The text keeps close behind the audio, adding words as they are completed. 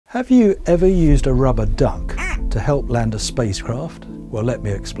Have you ever used a rubber duck to help land a spacecraft? Well, let me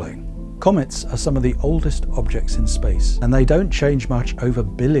explain. Comets are some of the oldest objects in space, and they don't change much over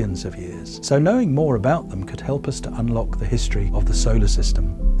billions of years. So knowing more about them could help us to unlock the history of the solar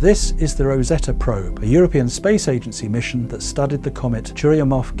system. This is the Rosetta probe, a European Space Agency mission that studied the comet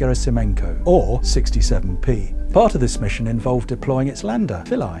Churyumov-Gerasimenko, or 67P. Part of this mission involved deploying its lander,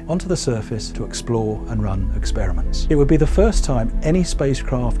 Philae, onto the surface to explore and run experiments. It would be the first time any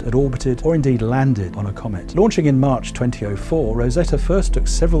spacecraft had orbited or indeed landed on a comet. Launching in March 2004, Rosetta first took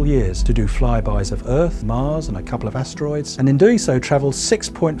several years to do flybys of Earth, Mars and a couple of asteroids, and in doing so travelled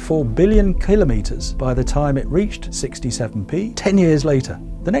 6.4 billion kilometres by the time it reached 67P 10 years later.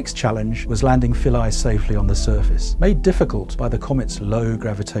 The next challenge was landing Philae safely on the surface, made difficult by the comet's low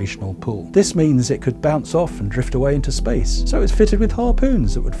gravitational pull. This means it could bounce off and drift away into space, so it's fitted with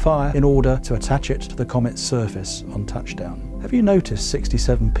harpoons that would fire in order to attach it to the comet's surface on touchdown. Have you noticed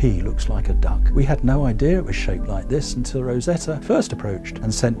 67P looks like a duck? We had no idea it was shaped like this until Rosetta first approached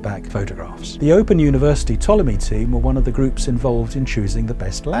and sent back photographs. The Open University Ptolemy team were one of the groups involved in choosing the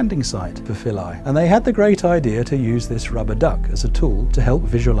best landing site for Philae, and they had the great idea to use this rubber duck as a tool to help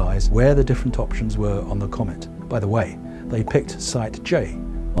visualize where the different options were on the comet. By the way, they picked Site J,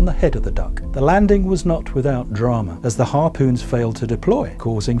 on the head of the duck. The landing was not without drama, as the harpoons failed to deploy,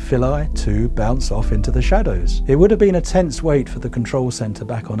 causing Philae to bounce off into the shadows. It would have been a tense wait for the control center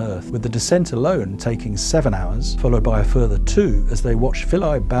back on Earth, with the descent alone taking 7 hours, followed by a further 2 as they watched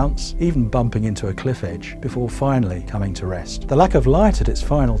Philae bounce, even bumping into a cliff edge, before finally coming to rest. The lack of light at its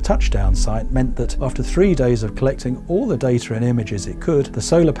final touchdown site meant that after 3 days of collecting all the data and images it could, the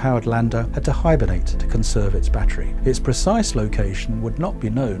solar-powered lander had to hibernate to conserve its battery. Its precise location would not be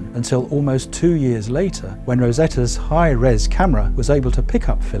known until almost 2 years later, when Rosetta's high-res camera was able to pick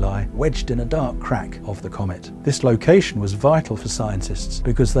up Philae wedged in a dark crack of the comet. This location was vital for scientists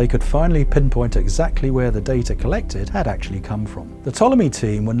because they could finally pinpoint exactly where the data collected had actually come from. The Ptolemy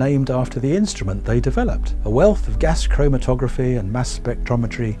team were named after the instrument they developed, a wealth of gas chromatography and mass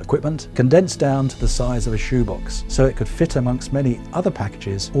spectrometry equipment condensed down to the size of a shoebox, so it could fit amongst many other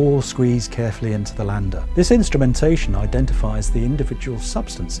packages, all squeezed carefully into the lander. This instrumentation identifies the individual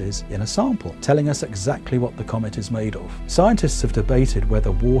substances in a sample, telling us exactly what the comet is made of. Scientists have debated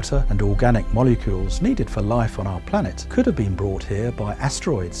whether water and organic molecules needed for life on our planet could have been brought here by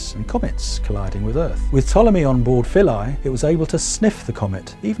asteroids and comets colliding with Earth. With Ptolemy on board Philae, it was able to sniff the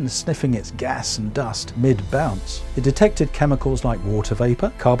comet, even sniffing its gas and dust mid-bounce. It detected chemicals like water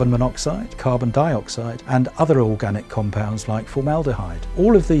vapor, carbon monoxide, carbon dioxide, and other organic compounds like formaldehyde.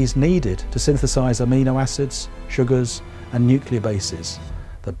 All of these needed to synthesize amino acids, sugars, and nuclear bases,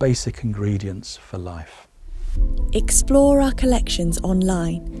 the basic ingredients for life. Explore our collections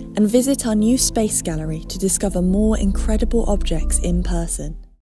online and visit our new space gallery to discover more incredible objects in person.